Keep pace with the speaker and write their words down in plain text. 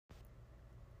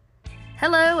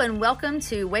Hello and welcome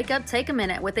to Wake Up, Take a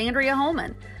Minute with Andrea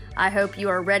Holman. I hope you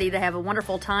are ready to have a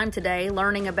wonderful time today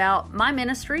learning about my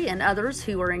ministry and others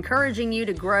who are encouraging you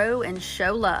to grow and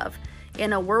show love.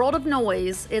 In a world of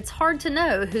noise, it's hard to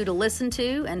know who to listen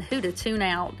to and who to tune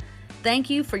out. Thank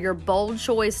you for your bold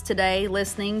choice today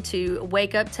listening to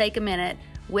Wake Up, Take a Minute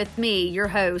with me, your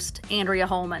host, Andrea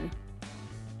Holman.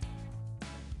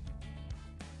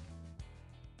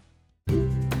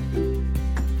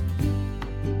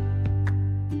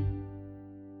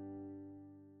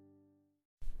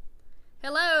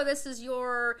 Hello, this is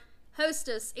your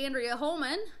hostess, Andrea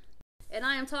Holman, and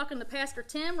I am talking to Pastor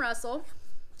Tim Russell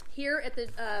here at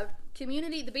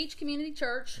the Beach Community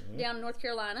Church down in North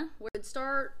Carolina. We'd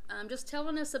start just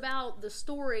telling us about the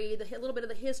story, a little bit of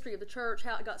the history of the church,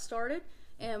 how it got started,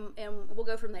 and we'll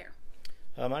go from there.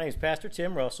 My name is Pastor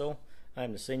Tim Russell.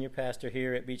 I'm the senior pastor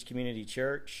here at Beach Community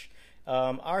Church.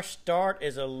 Our start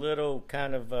is a little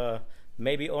kind of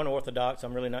maybe unorthodox.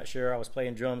 I'm really not sure. I was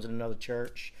playing drums in another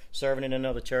church, serving in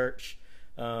another church,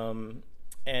 and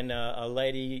a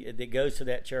lady that goes to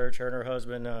that church, her and her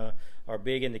husband are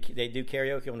big in they do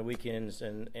karaoke on the weekends,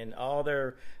 and all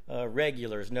their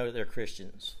regulars know that they're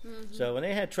Christians. Mm-hmm. So when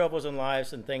they had troubles in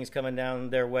lives and things coming down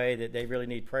their way that they really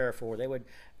need prayer for, they would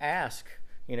ask,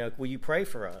 will you pray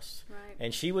for us? Right.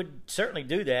 And she would certainly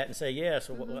do that and say yes,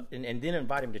 and then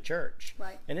invite him to church.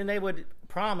 Right. And then they would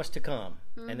promise to come,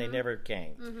 and they never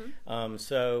came. Mm-hmm.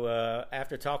 So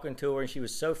after talking to her, and she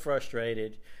was so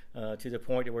frustrated to the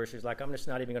point where she's like, I'm just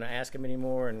not even going to ask them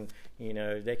anymore, and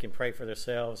they can pray for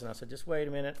themselves. And I said, just wait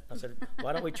a minute. I said,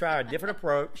 why don't we try a different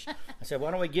approach? I said,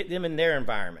 why don't we get them in their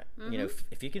environment?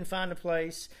 If you can find a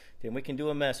place, then we can do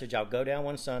a message. I'll go down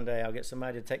one Sunday. I'll get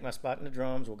somebody to take my spot in the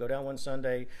drums. We'll go down one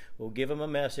Sunday. We'll give them a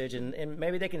message, and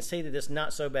maybe they can see that it's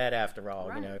not so bad after all.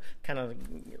 Right. Kind of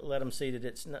let them see that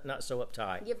it's not so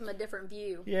uptight. Give them a different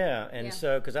view. Yeah, and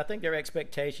so because I think their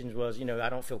expectations was, I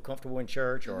don't feel comfortable in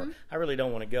church, or I really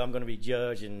don't want to go. I'm going to be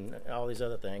judged and all these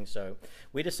other things. So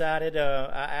we decided.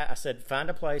 I said, find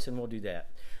a place, and we'll do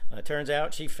that. Turns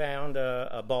out she found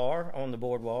a bar on the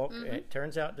boardwalk. It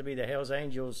turns out to be the Hells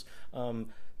Angels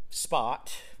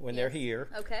spot when they're here.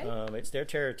 Okay. It's their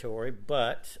territory,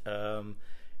 but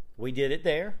we did it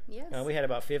there. Yes. We had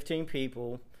about 15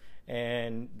 people,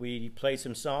 and we played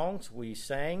some songs. We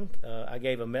sang. I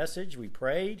gave a message. We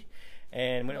prayed.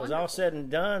 And when it was all said and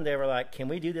done, they were like, can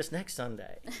we do this next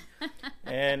Sunday?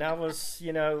 And I was,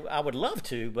 I would love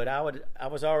to, but I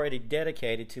was already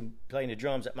dedicated to playing the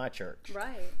drums at my church.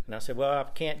 Right. And I said, well, I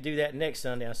can't do that next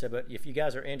Sunday. I said, but if you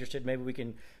guys are interested, maybe we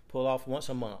can pull off once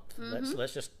a month.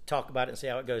 Let's just talk about it and see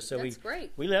how it goes. So That's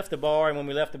great. We left the bar, and when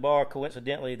we left the bar,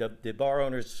 coincidentally, the bar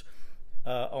owners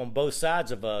on both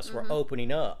sides of us were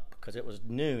opening up because it was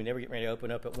noon. They were getting ready to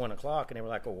open up at 1 o'clock, and they were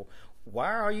like, "Oh,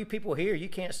 why are you people here? You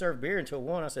can't serve beer until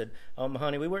 1." I said,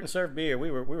 honey, we wouldn't serve beer.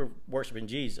 We were worshiping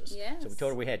Jesus. Yes. So we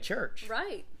told her we had church.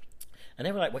 Right. And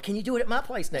they were like, well, can you do it at my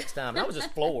place next time? And I was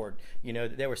just floored.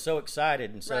 They were so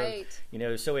excited and so,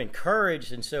 right. So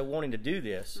encouraged and so wanting to do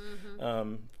this.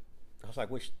 I was like,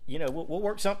 we'll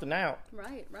work something out.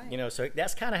 Right, right. So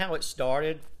that's kind of how it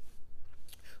started.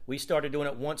 We started doing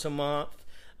it once a month.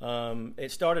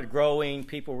 It started growing.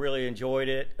 People really enjoyed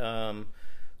it.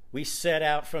 We set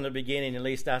out from the beginning, at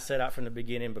least I set out from the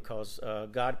beginning, because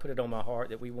God put it on my heart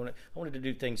that I wanted to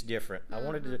do things different. I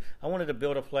wanted to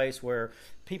build a place where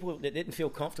people that didn't feel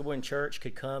comfortable in church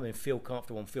could come and feel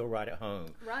comfortable and feel right at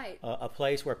home. Right. A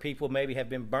place where people maybe have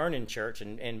been burned in church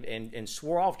and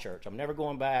swore off church. I'm never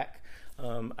going back.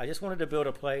 I just wanted to build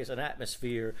a place, an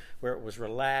atmosphere where it was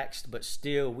relaxed, but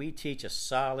still we teach a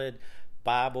solid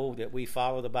Bible, that we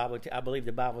follow the Bible. I believe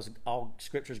the Bible's all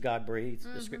scriptures God breathed.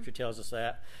 The scripture tells us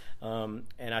that.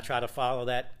 And I try to follow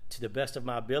that to the best of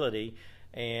my ability.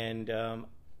 And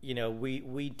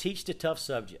we teach the tough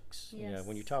subjects. Yes.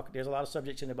 When you talk, there's a lot of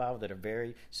subjects in the Bible that are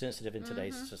very sensitive in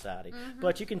today's society.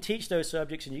 But you can teach those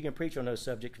subjects and you can preach on those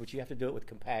subjects, but you have to do it with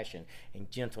compassion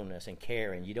and gentleness and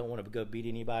care, and you don't want to go beat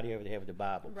anybody over the head with the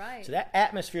Bible. Right. So that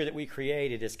atmosphere that we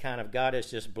created is kind of, God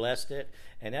has just blessed it,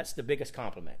 and that's the biggest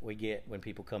compliment we get when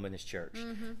people come in this church.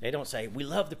 They don't say, we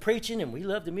love the preaching and we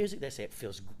love the music. They say,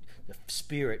 the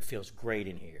spirit feels great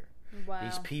in here. Wow.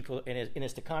 These people, and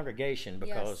it's the congregation,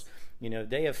 because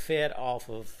they have fed off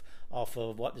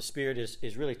of what the Spirit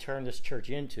is really turned this church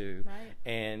into, right.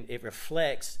 And it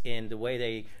reflects in the way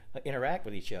they interact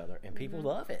with each other, and people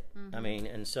love it. I mean,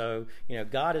 and so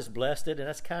God has blessed it, and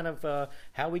that's kind of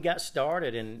how we got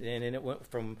started, and it went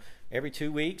from every 2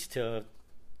 weeks to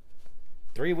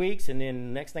 3 weeks, and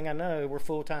then next thing I know, we're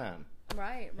full time.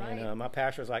 Right. And my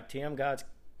pastor was like, Tim, God's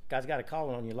God's got a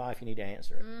calling on your life. You need to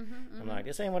answer it. I'm like,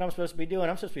 this ain't what I'm supposed to be doing.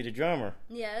 I'm supposed to be the drummer.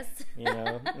 Yes. You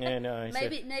know, and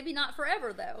maybe not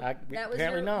forever though.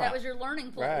 Apparently not. That was your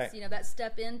learning place. Right. You know, that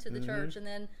step into the church, and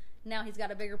then now He's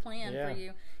got a bigger plan for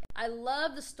you. I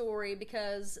love the story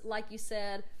because, like you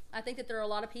said, I think that there are a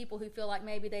lot of people who feel like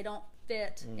maybe they don't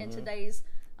fit in today's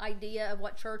idea of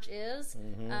what church is,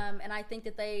 and I think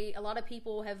that a lot of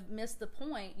people have missed the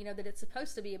point, you know, that it's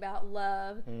supposed to be about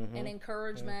love and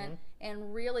encouragement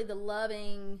and really the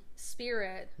loving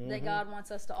spirit that God wants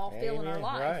us to all feel in our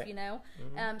life, you know.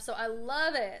 So I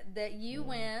love it that you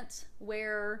went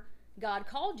where God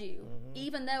called you,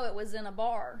 even though it was in a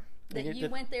bar, that you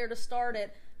went there to start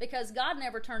it, because God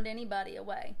never turned anybody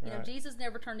away. You know, Jesus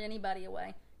never turned anybody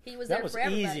away. He was there for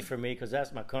everybody. That was easy for me because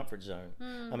that's my comfort zone.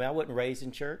 I mean, I wasn't raised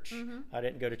in church. I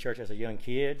didn't go to church as a young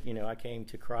kid. You know, I came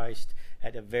to Christ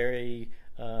at the very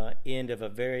end of a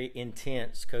very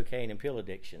intense cocaine and pill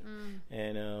addiction.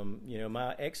 And, you know,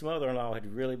 my ex-mother-in-law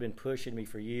had really been pushing me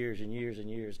for years and years and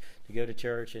years to go to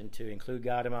church and to include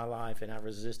God in my life, and I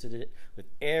resisted it with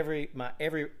every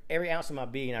ounce of my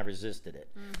being. I resisted it.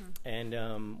 And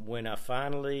when I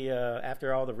finally,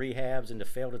 after all the rehabs and the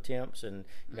failed attempts, and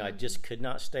you know, I just could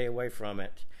not stay away from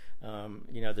it.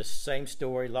 You know, the same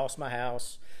story. Lost my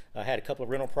house. I had a couple of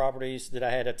rental properties that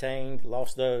I had attained.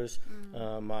 Lost those.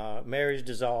 My marriage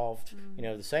dissolved. You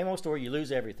know, the same old story. You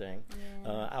lose everything.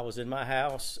 I was in my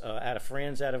house, out of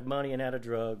friends, out of money, and out of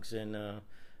drugs. And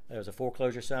there was a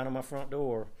foreclosure sign on my front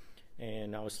door.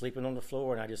 And I was sleeping on the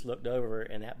floor, and I just looked over,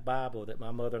 and that Bible that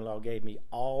my mother-in-law gave me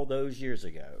all those years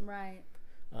ago. Right.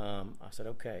 I said,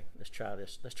 okay, let's try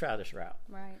this. Let's try this route.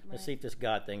 Right. Let's see if this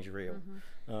God thing's real.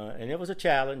 And it was a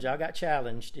challenge. I got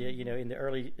challenged, you know, in the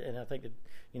early, and I think that,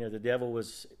 you know, the devil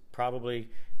was probably,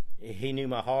 he knew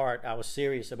my heart. I was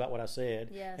serious about what I said.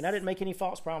 Yes. And I didn't make any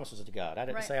false promises to God. I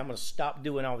didn't say I'm going to stop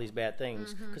doing all these bad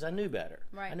things, because I knew better.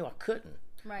 Right. I knew I couldn't.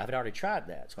 Right. I've already tried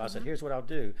that. So I said, here's what I'll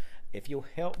do. If you'll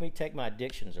help me take my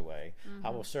addictions away, I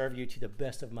will serve you to the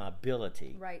best of my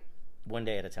ability. Right. One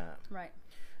day at a time. Right.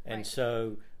 And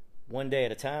so one day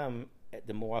at a time,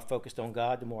 the more I focused on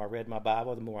God, the more I read my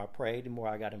Bible, the more I prayed, the more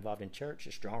I got involved in church,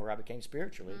 the stronger I became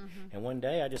spiritually. And one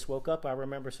day I just woke up, I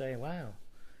remember saying, wow,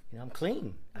 you know, I'm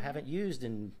clean. I haven't used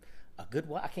in a good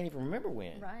while. I can't even remember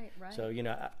when. Right. So, you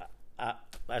know, I,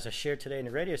 as I shared today in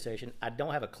the radio station, I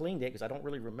don't have a clean date because I don't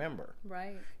really remember.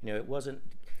 Right. You know, it wasn't,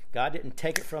 God didn't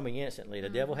take it from me instantly. The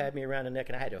devil had me around the neck,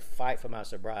 and I had to fight for my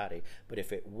sobriety. But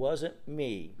if it wasn't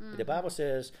me, the Bible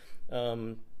says,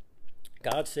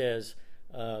 God says,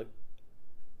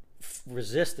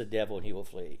 resist the devil and he will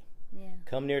flee. Yeah.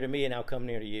 Come near to me and I'll come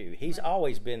near to you. He's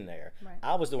always been there. Right.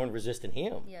 I was the one resisting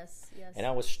him. Yes. And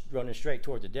I was running straight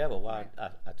toward the devil while I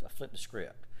flipped the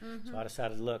script. So I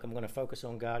decided, look, I'm going to focus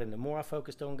on God. And the more I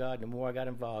focused on God, the more I got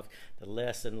involved, the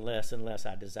less and less and less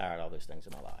I desired all those things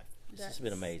in my life. This has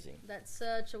been amazing. That's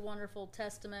such a wonderful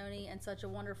testimony and such a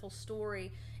wonderful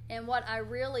story. And what I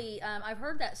really, I've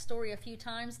heard that story a few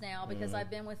times now because I've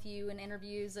been with you in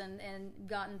interviews and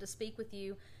gotten to speak with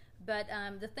you. But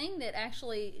the thing that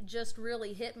actually just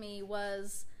really hit me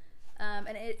was,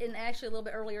 and actually a little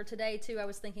bit earlier today too, I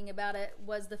was thinking about it,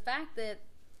 was the fact that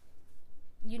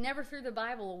you never threw the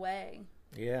Bible away.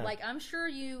 Yeah. Like, I'm sure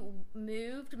you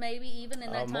moved maybe even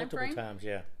in that time frame. Multiple times,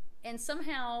 yeah. And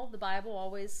somehow the Bible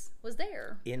always was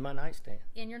there. In my nightstand.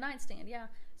 In your nightstand, yeah.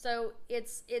 So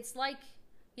it's like,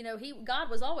 you know,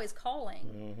 God was always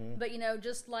calling. But, you know,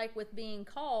 just like with being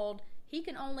called, he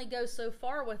can only go so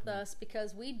far with us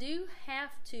because we do have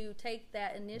to take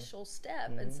that initial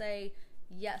step and say,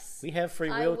 yes, we have free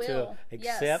will to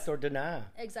accept or deny.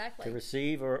 Exactly. To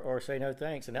receive or say no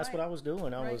thanks. And that's what I was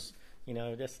doing. I was, you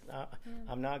know,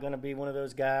 I'm not going to be one of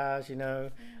those guys, you know.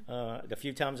 The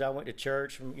few times I went to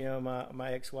church, you know,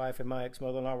 my ex-wife and my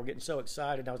ex-mother-in-law were getting so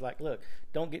excited. I was like, look,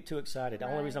 don't get too excited. The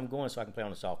only reason I'm going is so I can play on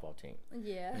the softball team.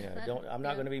 Yeah. You know, I'm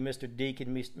not going to be Mr.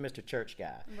 Deacon, Mr. Church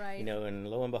guy. Right. You know, and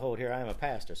lo and behold, here I am a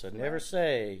pastor. So never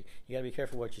say, you got to be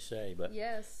careful what you say. But,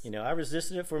 you know, I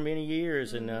resisted it for many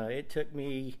years, and it took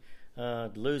me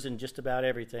losing just about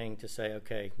everything to say,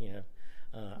 okay, you know,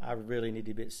 I really need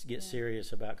to get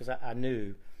serious about, because I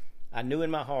knew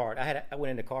in my heart, I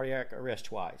went into cardiac arrest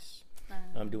twice.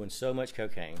 I'm doing so much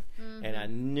cocaine, and I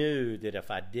knew that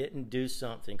if I didn't do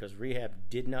something, because rehab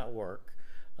did not work,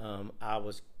 I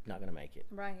was not going to make it.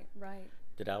 Right.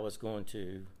 That I was going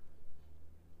to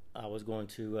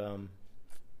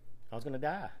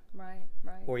die.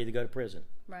 Right. Or either go to prison.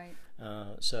 Right.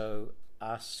 So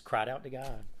cried out to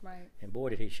God. Right. And boy,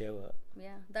 did he show up.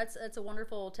 Yeah, that's a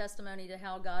wonderful testimony to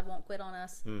how God won't quit on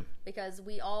us, because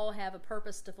we all have a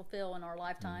purpose to fulfill in our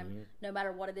lifetime, no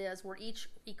matter what it is. We're each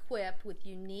equipped with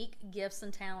unique gifts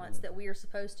and talents that we are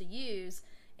supposed to use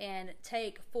and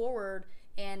take forward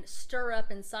and stir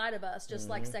up inside of us, just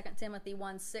like 2 Timothy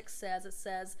 1:6 says. It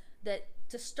says that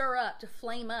to stir up, to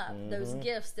flame up those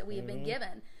gifts that we have been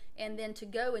given, and then to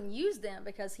go and use them,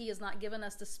 because he has not given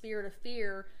us the spirit of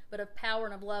fear, but of power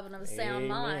and of love and of a sound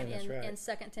mind. In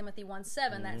 2 Timothy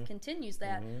 1:7, that continues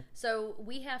that. So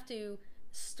we have to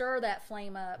stir that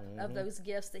flame up of those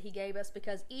gifts that he gave us,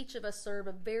 because each of us serve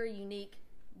a very unique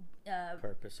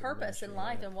purpose in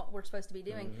life, and what we're supposed to be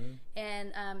doing.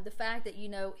 And the fact that,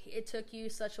 it took you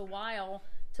such a while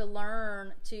to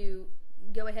learn to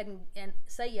go ahead and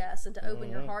say yes, and to open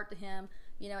your heart to him,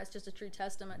 it's just a true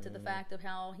testament to the fact of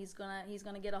how he's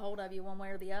gonna get a hold of you one way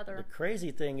or the other. The crazy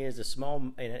thing is, the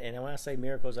small, and when I say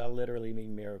miracles, I literally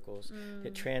mean miracles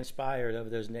that transpired over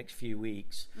those next few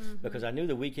weeks, because I knew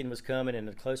the weekend was coming, and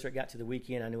the closer it got to the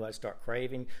weekend, I knew I'd start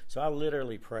craving. So I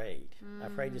literally prayed. I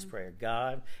prayed this prayer: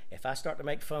 God, if I start to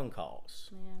make phone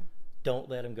calls, don't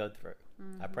let them go through.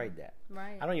 I prayed that.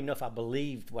 Right. I don't even know if I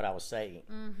believed what I was saying.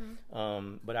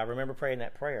 But I remember praying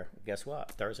that prayer. Guess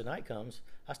what? Thursday night comes,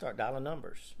 I start dialing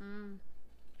numbers.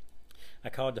 I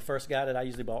called the first guy that I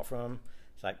usually bought from.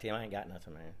 It's like, Tim, I ain't got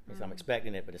nothing, man. He said, I'm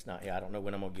expecting it, but it's not here. I don't know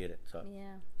when I'm going to get it. So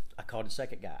I called the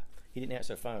second guy. He didn't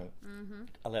answer the phone.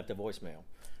 I left a voicemail.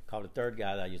 Called the third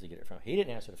guy that I usually get it from. He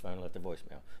didn't answer the phone, left a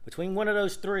voicemail. Between one of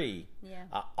those three,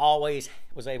 I always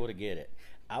was able to get it.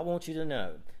 I want you to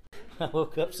know, I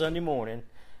woke up Sunday morning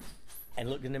and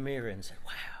looked in the mirror and said,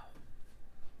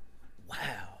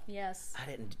 wow. Yes.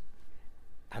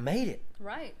 I made it.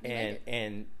 Right.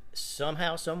 And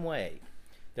somehow, some way,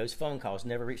 those phone calls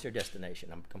never reached their destination.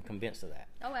 I'm convinced of that.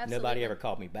 Oh, absolutely. Nobody ever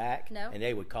called me back. No. And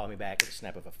they would call me back at the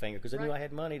snap of a finger, because they knew I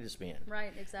had money to spend.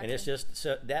 Right, exactly. And it's just,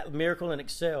 so that miracle in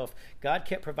itself, God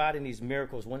kept providing these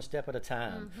miracles one step at a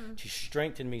time to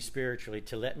strengthen me spiritually,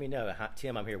 to let me know,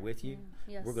 Tim, I'm here with you.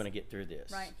 Yes. We're going to get through this.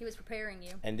 Right. He was preparing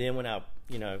you. And then when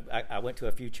I went to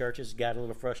a few churches, got a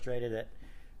little frustrated at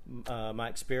my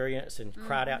experience, and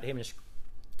cried out to him and just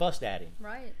fussed at him.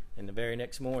 Right. And the very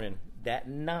next morning, that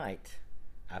night,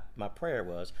 my prayer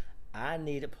was, I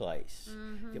need a place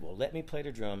that will let me play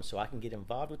the drums, so I can get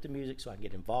involved with the music, so I can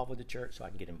get involved with the church, so I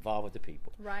can get involved with the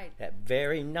people. Right. That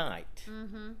very night,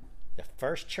 the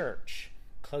first church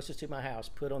closest to my house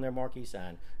put on their marquee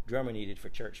sign, drummer needed for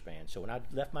church band. So when I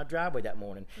left my driveway that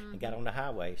morning and got on the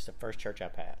highway, it's the first church I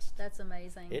passed. That's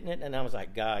amazing. Isn't it? And I was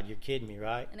like, God, you're kidding me,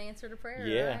 right? An answer to prayer,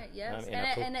 yeah. Right? Yes.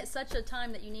 And at such a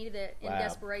time that you needed it in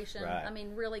desperation. Right. I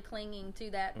mean, really clinging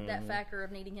to that factor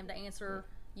of needing him to answer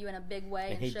you in a big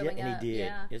way, and he showing did, up. And he did.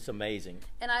 Yeah. It's amazing.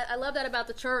 And I love that about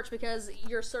the church, because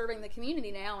you're serving the community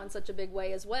now in such a big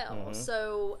way as well.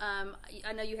 So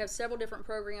I know you have several different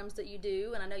programs that you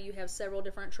do, and I know you have several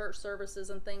different church services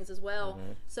and things as well.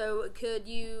 So could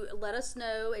you let us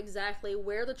know exactly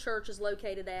where the church is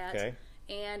located at? Okay.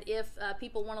 And if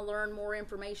people want to learn more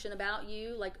information about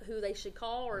you, like who they should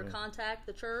call or contact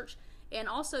the church. And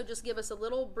also just give us a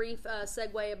little brief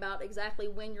segue about exactly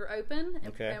when you're open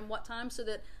and what time, so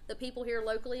that the people here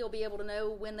locally will be able to know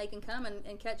when they can come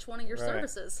and catch one of your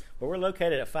services. Well, we're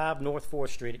located at 5 North 4th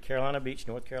Street at Carolina Beach,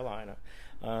 North Carolina.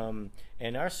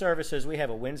 And our services, we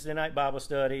have a Wednesday night Bible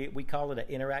study. We call it an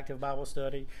interactive Bible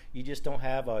study. You just don't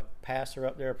have a pastor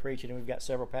up there preaching, and we've got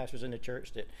several pastors in the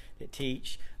church that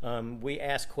teach. We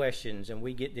ask questions, and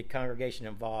we get the congregation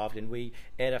involved, and we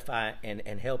edify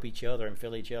and help each other and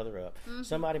fill each other up.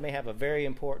 Somebody may have a very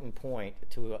important point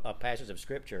to a passage of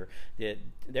Scripture that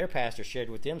their pastor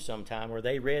shared with them sometime, or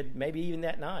they read maybe even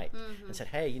that night and said,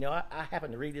 hey, I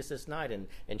happened to read this night,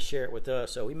 and share it with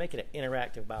us. So we make it an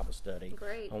interactive Bible study.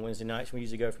 Great. On Wednesday nights, we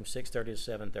usually go from 6:30 to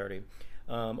 7:30.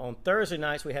 On Thursday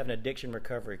nights, we have an addiction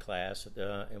recovery class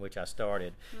in which I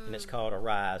started, and it's called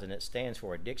Arise, and it stands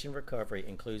for Addiction Recovery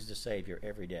Includes the Savior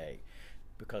Every Day,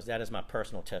 because that is my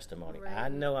personal testimony. Right. I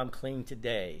know I'm clean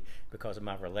today because of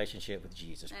my relationship with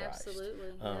Jesus Christ.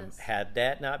 Absolutely, yes. Had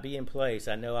that not be in place,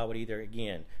 I know I would either,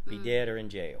 again, be dead or in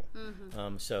jail.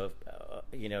 So,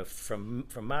 from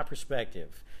my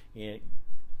perspective, it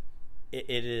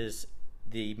is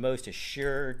the most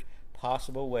assured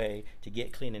possible way to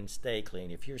get clean and stay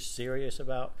clean. If you're serious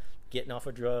about getting off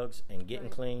of drugs and getting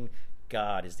clean,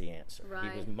 God is the answer.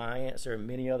 Right. He was my answer, and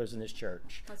many others in this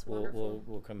church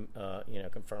will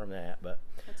confirm that. But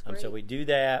so we do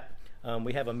that.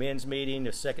 We have a men's meeting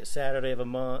the second Saturday of a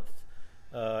month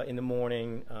in the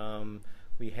morning.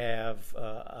 We have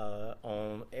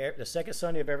on the second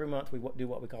Sunday of every month, we do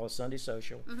what we call a Sunday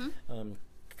social.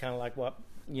 kind of like what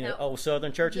old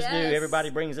Southern churches do. Everybody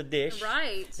brings a dish,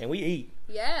 right? And we eat.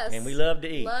 Yes. And we love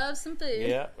to eat. Love some food.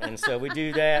 Yeah, and so we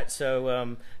do that.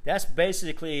 So that's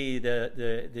basically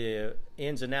the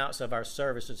ins and outs of our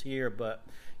services here. But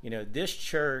this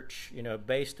church,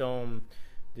 based on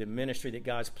the ministry that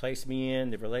God's placed me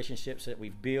in, the relationships that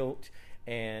we've built,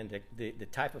 and the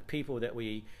type of people that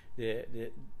we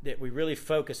really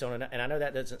focus on. And I know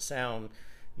that doesn't sound,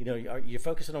 you're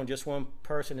focusing on just one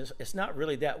person. It's not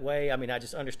really that way. I mean, I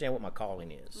just understand what my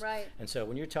calling is. Right. And so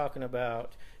when you're talking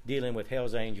about dealing with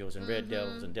Hell's Angels and Red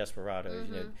Devils and Desperados,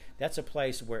 that's a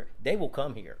place where they will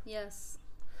come here. Yes.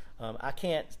 I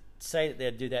can't say that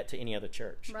they'd do that to any other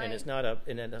church. Right.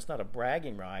 And that's not a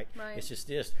bragging right. Right. It's just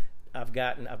this. I've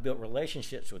built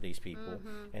relationships with these people,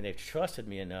 and they've trusted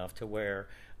me enough to where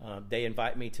they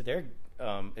invite me to their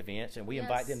events, and we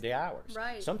invite them to ours.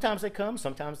 Right. Sometimes they come,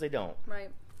 sometimes they don't. Right.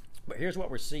 But here's what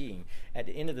we're seeing. At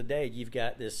the end of the day, you've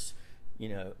got this,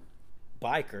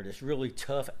 biker, this really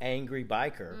tough, angry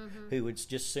biker who would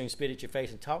just soon spit at your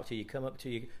face and talk to you, come up to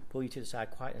you, pull you to the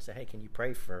side quiet and say, hey, can you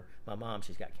pray for my mom?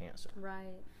 She's got cancer.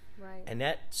 Right. Right. And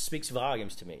that speaks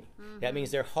volumes to me. That means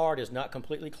their heart is not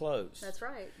completely closed. That's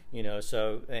right.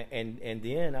 So and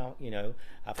then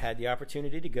I've had the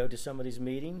opportunity to go to some of these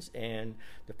meetings, and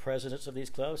the presidents of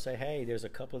these clubs say, hey, there's a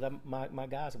couple of my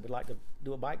guys that would like to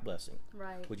do a bike blessing.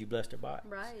 Right. Would you bless their bikes?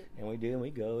 Right. And we do, and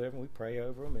we go there and we pray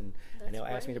over them, and they'll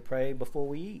ask me to great. pray before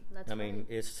we eat. That's I mean,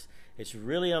 right. it's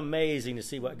really amazing to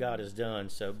see what God has done.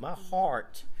 So my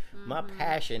heart, my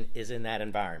passion is in that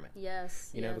environment. Yes.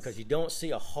 Because you don't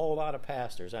see a whole lot of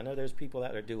pastors. I know there's people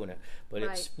out there doing it, but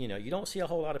Right. it's you don't see a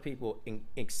whole lot of people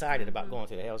excited about going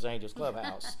to the Hells Angels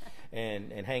clubhouse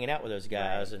and hanging out with those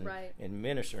guys and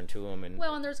ministering to them. And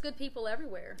well, and there's good people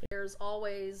everywhere. There's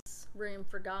always room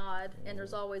for God, and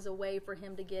there's always a way for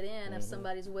Him to get in if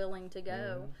somebody's willing to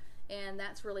go. And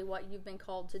that's really what you've been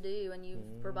called to do, and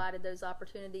you've provided those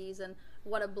opportunities. And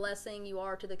what a blessing you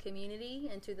are to the community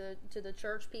and to the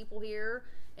church people here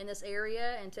in this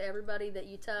area, and to everybody that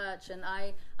you touch. And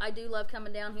I do love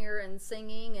coming down here and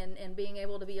singing and being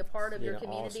able to be a part of your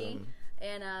community. Awesome.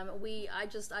 And I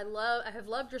have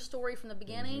loved your story from the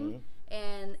beginning,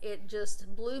 and it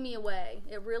just blew me away.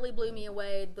 It really blew me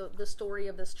away, the story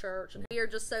of this church. And we are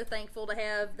just so thankful to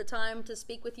have the time to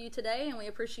speak with you today, and we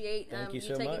appreciate you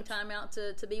so taking much. time out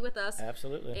to be with us.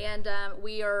 Absolutely. And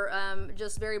we are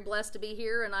just very blessed to be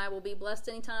here, and I will be blessed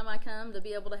anytime I come to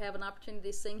be able to have an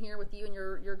opportunity to sing here with you and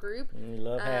your group. We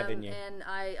love having you. And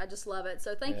I just love it.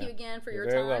 So thank you again for your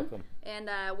You're very time. welcome. And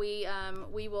we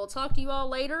will talk to you all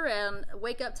later. And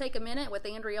Wake Up, Take a Minute with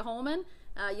Andrea Holman.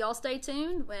 Y'all stay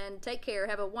tuned and take care.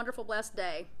 Have a wonderful, blessed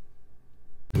day.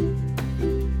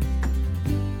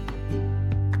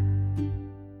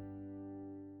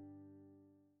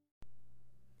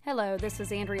 Hello, this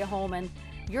is Andrea Holman.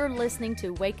 You're listening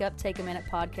to Wake Up, Take a Minute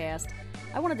podcast.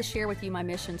 I wanted to share with you my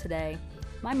mission today.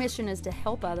 My mission is to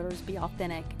help others be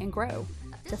authentic and grow,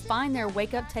 to find their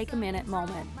Wake Up, Take a Minute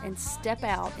moment and step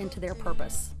out into their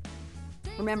purpose.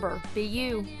 Remember, be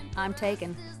you. I'm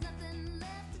taken.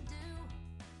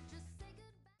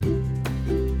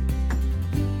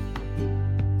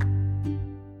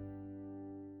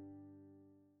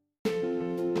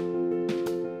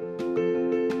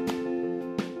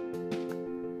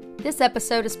 This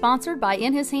episode is sponsored by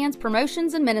In His Hands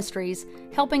Promotions and Ministries,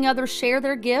 helping others share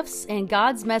their gifts and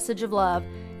God's message of love.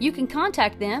 You can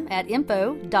contact them at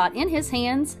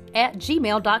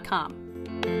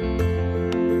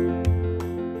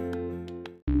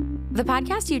info.inhishands@gmail.com. The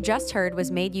podcast you just heard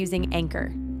was made using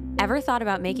Anchor. Ever thought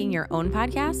about making your own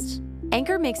podcast?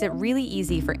 Anchor makes it really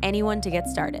easy for anyone to get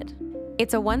started.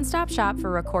 It's a one-stop shop for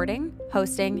recording,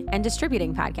 hosting, and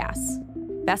distributing podcasts.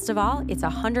 Best of all, it's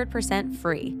 100%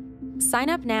 free. Sign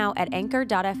up now at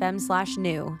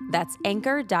anchor.fm/new. That's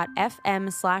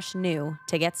anchor.fm/new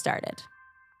to get started.